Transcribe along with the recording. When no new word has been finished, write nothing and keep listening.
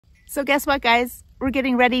So guess what, guys? We're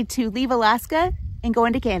getting ready to leave Alaska and go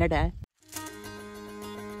into Canada.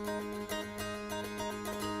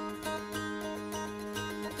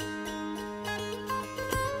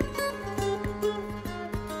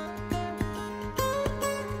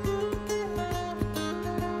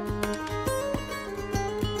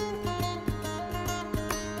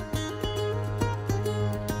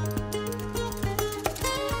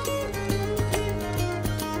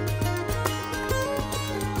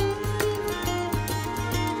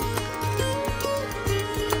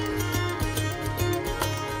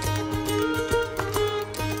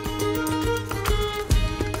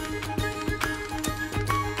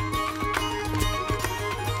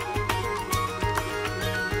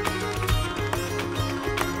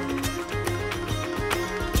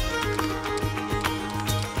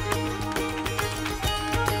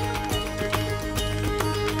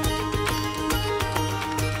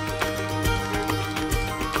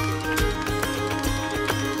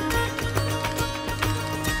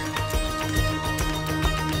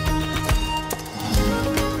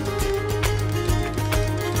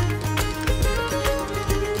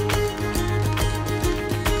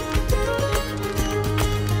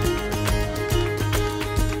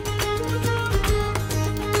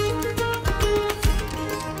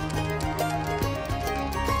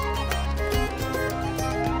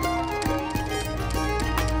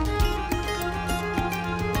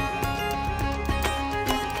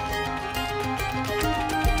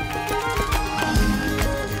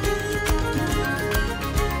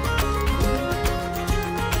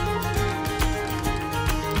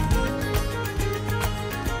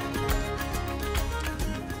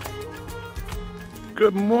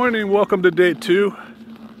 Good morning, welcome to day 2,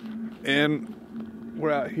 and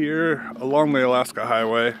we're out here along the Alaska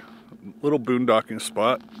Highway, little boondocking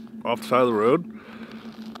spot off the side of the road.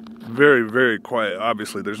 Very, very quiet.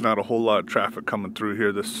 Obviously there's not a whole lot of traffic coming through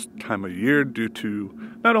here this time of year due to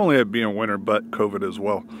not only it being winter but COVID as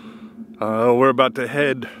well. We're about to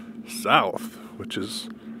head south, which is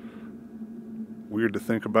weird to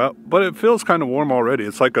think about, but it feels kind of warm already.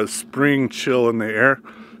 It's like a spring chill in the air.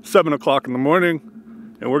 7 o'clock in the morning,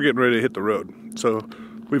 and we're getting ready to hit the road. So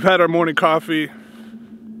we've had our morning coffee.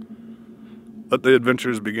 Let the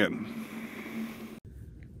adventures begin.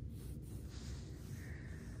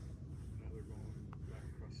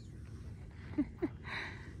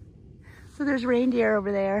 So there's reindeer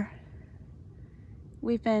over there.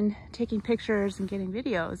 We've been taking pictures and getting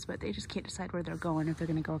videos, but they just can't decide where they're going, if they're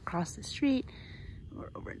gonna go across the street or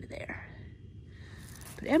over into there.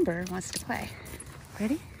 But Ember wants to play.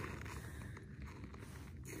 Ready?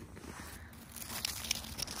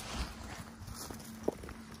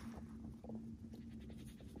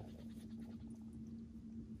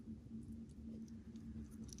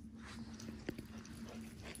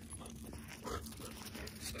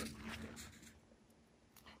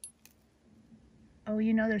 Oh,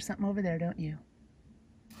 you know there's something over there, don't you?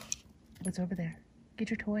 What's over there? Get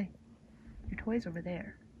your toy. Your toy's over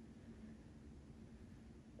there.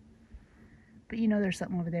 But you know there's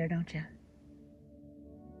something over there, don't you?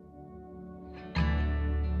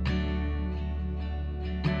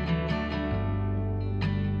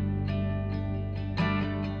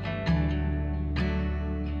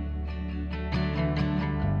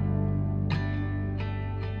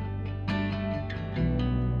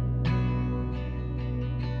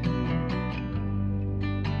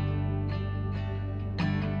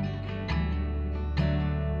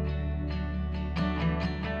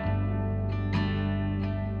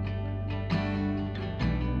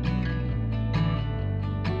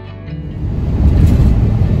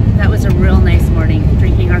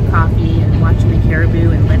 Drinking our coffee and watching the caribou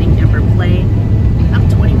and letting Ember play up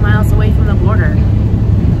 20 miles away from the border.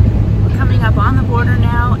 We're coming up on the border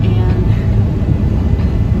now and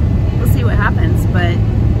we'll see what happens, but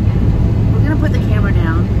we're gonna put the camera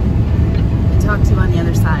down and talk to you on the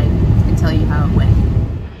other side and tell you how it went.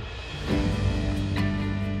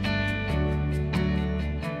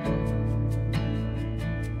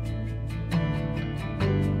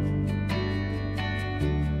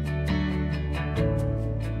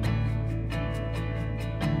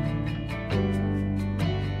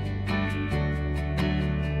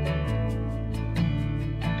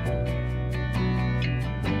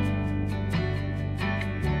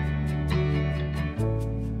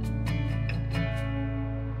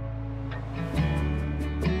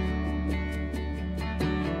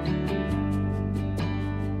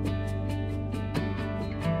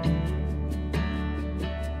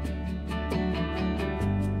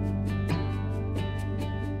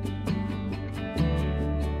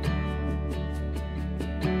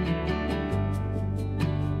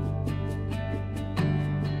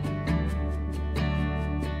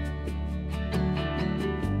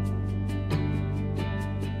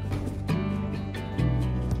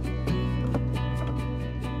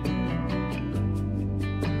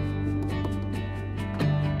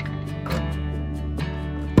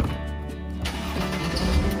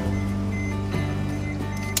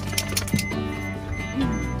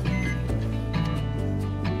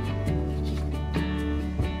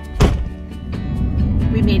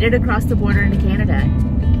 We made it across the border into Canada.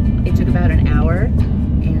 It took about an hour,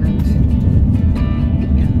 and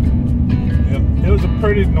yeah, it was a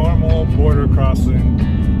pretty normal border crossing.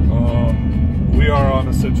 We are on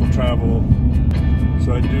essential travel,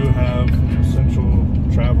 so I do have an essential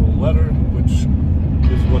travel letter, which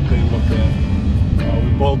is what they look at.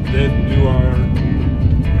 We both did do our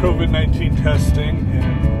COVID-19 testing,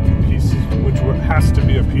 and which has to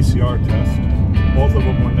be a PCR test. Both of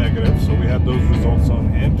them were negative, so we had those results on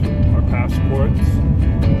hand, our passports,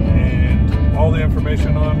 and all the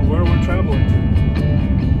information on where we're traveling to.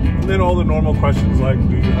 And then all the normal questions like,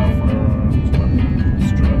 do you have firearms,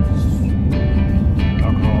 weapons, drugs,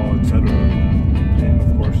 alcohol, etc. And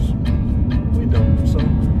of course, we don't, so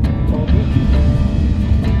it's all good.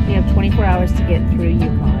 We have 24 hours to get through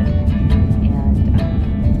Yukon, and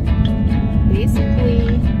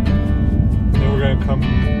basically... Then we're gonna come...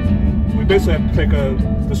 We basically have to take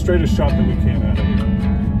the straightest shot that we can out of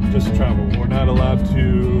here. Just travel. We're not allowed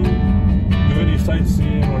to do any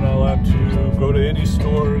sightseeing. We're not allowed to go to any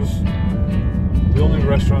stores. The only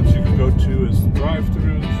restaurants you can go to is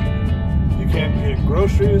drive-thrus. You can't get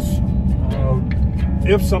groceries.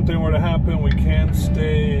 If something were to happen, we can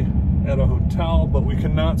stay at a hotel, but we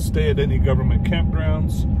cannot stay at any government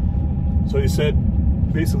campgrounds. So he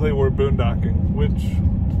said, basically we're boondocking, which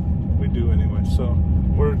we do anyway. So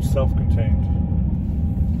we're self-contained.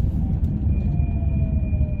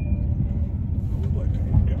 I would like to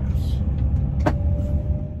get gas.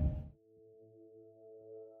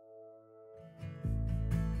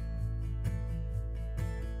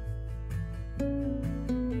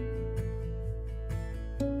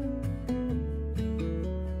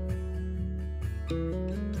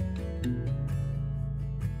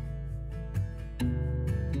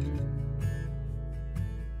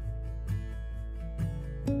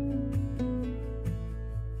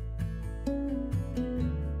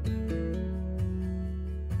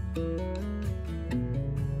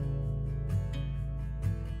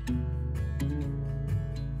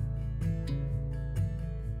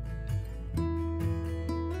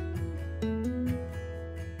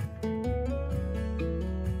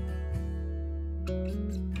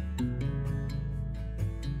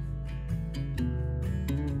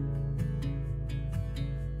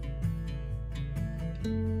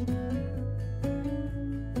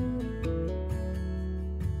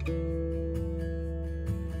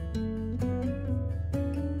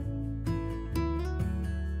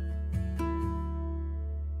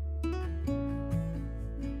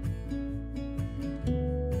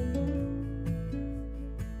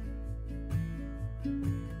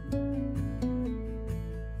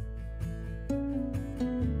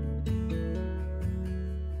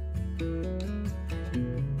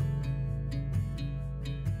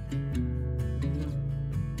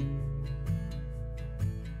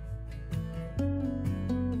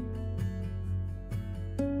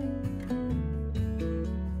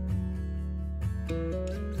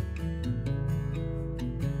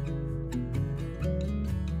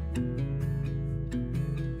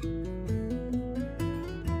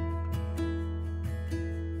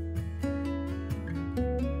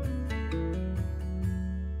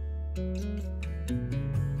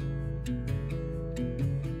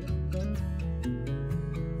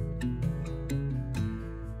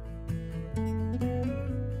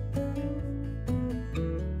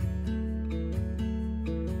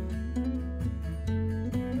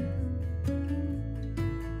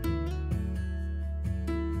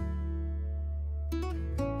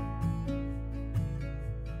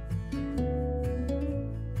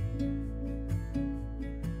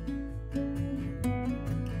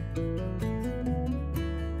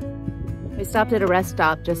 We stopped at a rest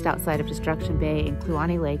stop just outside of Destruction Bay in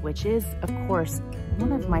Kluane Lake, which is, of course,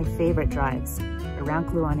 one of my favorite drives around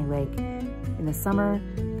Kluane Lake. In the summer,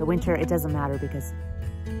 the winter, it doesn't matter because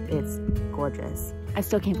it's gorgeous. I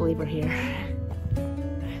still can't believe we're here.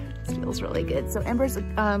 This feels really good. So Ember's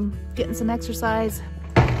getting some exercise.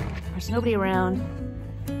 There's nobody around.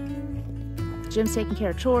 Jim's taking care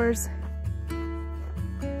of chores.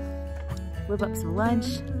 Whip up some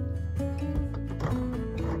lunch.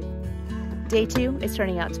 Day 2 is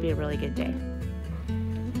turning out to be a really good day.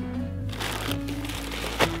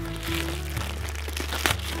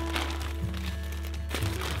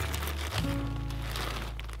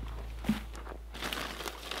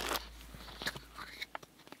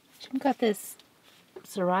 Jim got this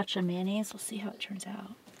sriracha mayonnaise. We'll see how it turns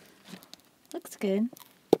out. Looks good.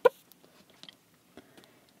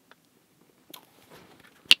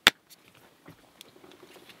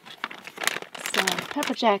 Some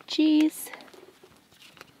pepper jack cheese.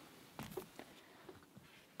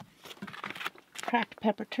 cracked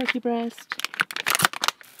pepper turkey breast.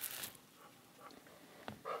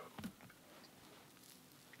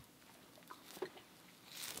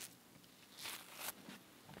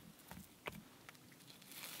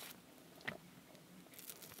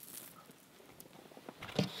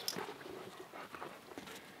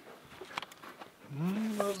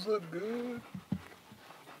 Those look good.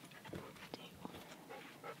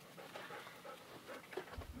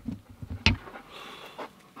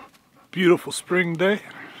 Beautiful spring day.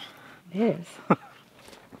 It is.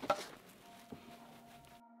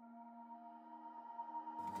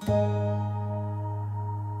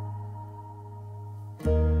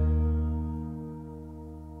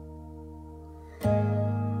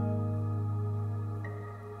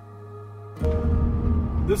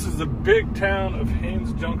 This is the big town of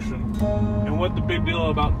Haines Junction, and what the big deal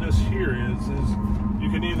about this here is you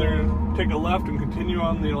can either take a left and continue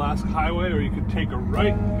on the Alaska Highway, or you could take a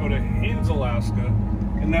right and go to Haines, Alaska,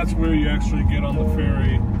 and that's where you actually get on the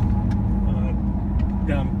ferry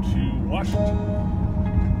down to Washington.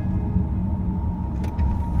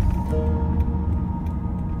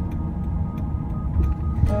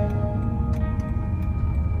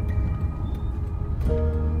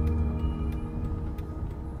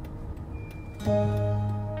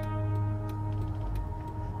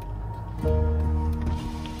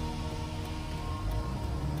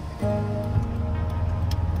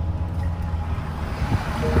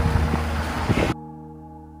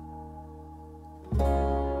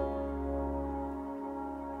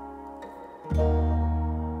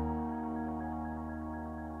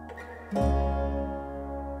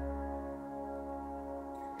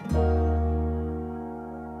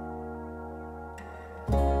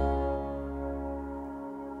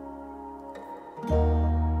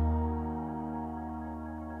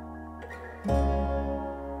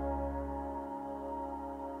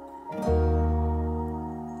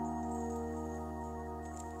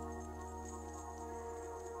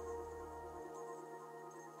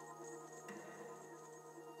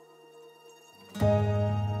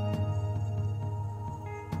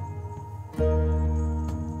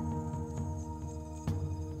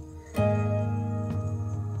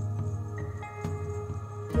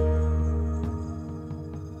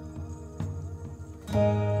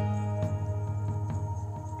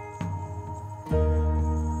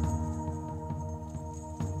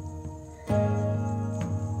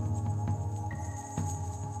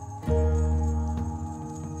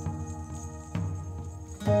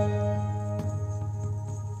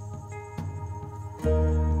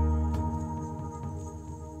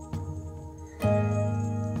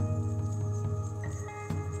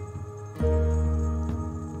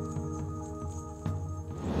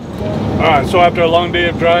 Alright, so after a long day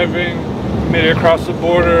of driving, made it across the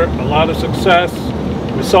border, a lot of success.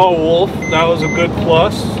 We saw a wolf, that was a good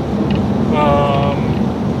plus.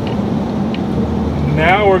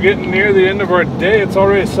 Now we're getting near the end of our day. It's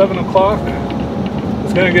already 7 o'clock.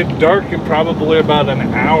 It's going to get dark in probably about an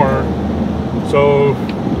hour. So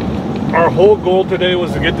our whole goal today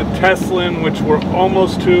was to get to Teslin, which we're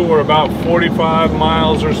almost to. We're about 45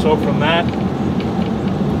 miles or so from that.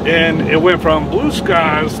 And it went from blue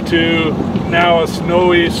skies to now a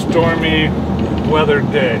snowy, stormy weather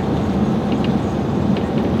day.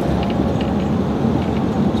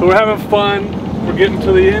 So we're having fun. We're getting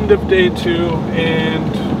to the end of day 2,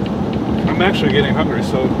 and I'm actually getting hungry,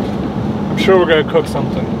 so I'm sure we're gonna cook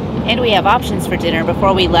something. And we have options for dinner.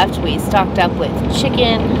 Before we left, we stocked up with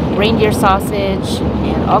chicken, reindeer sausage,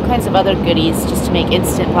 and all kinds of other goodies just to make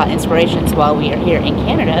instant pot inspirations while we are here in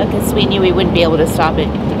Canada, because we knew we wouldn't be able to stop at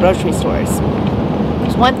the grocery stores.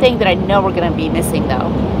 There's one thing that I know we're going to be missing, though.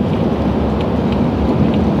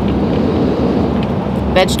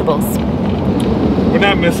 Vegetables. We're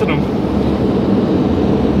not missing them.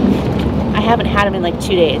 I haven't had them in like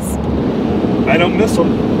 2 days. I don't miss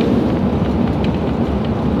them.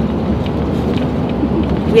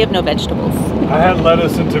 We have no vegetables. I had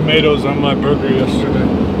lettuce and tomatoes on my burger yesterday.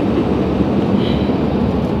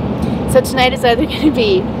 So tonight is either going to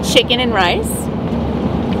be chicken and rice,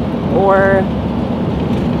 or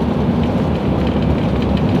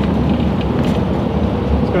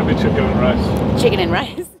it's going to be chicken and rice. Chicken and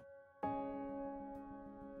rice.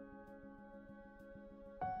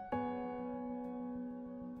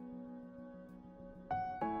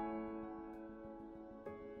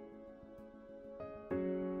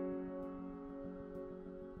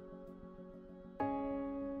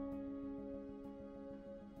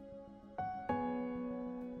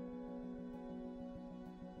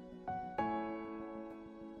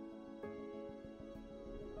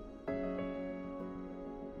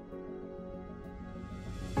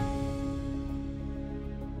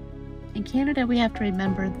 In Canada, we have to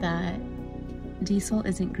remember that diesel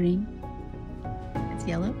isn't green, it's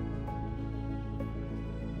yellow.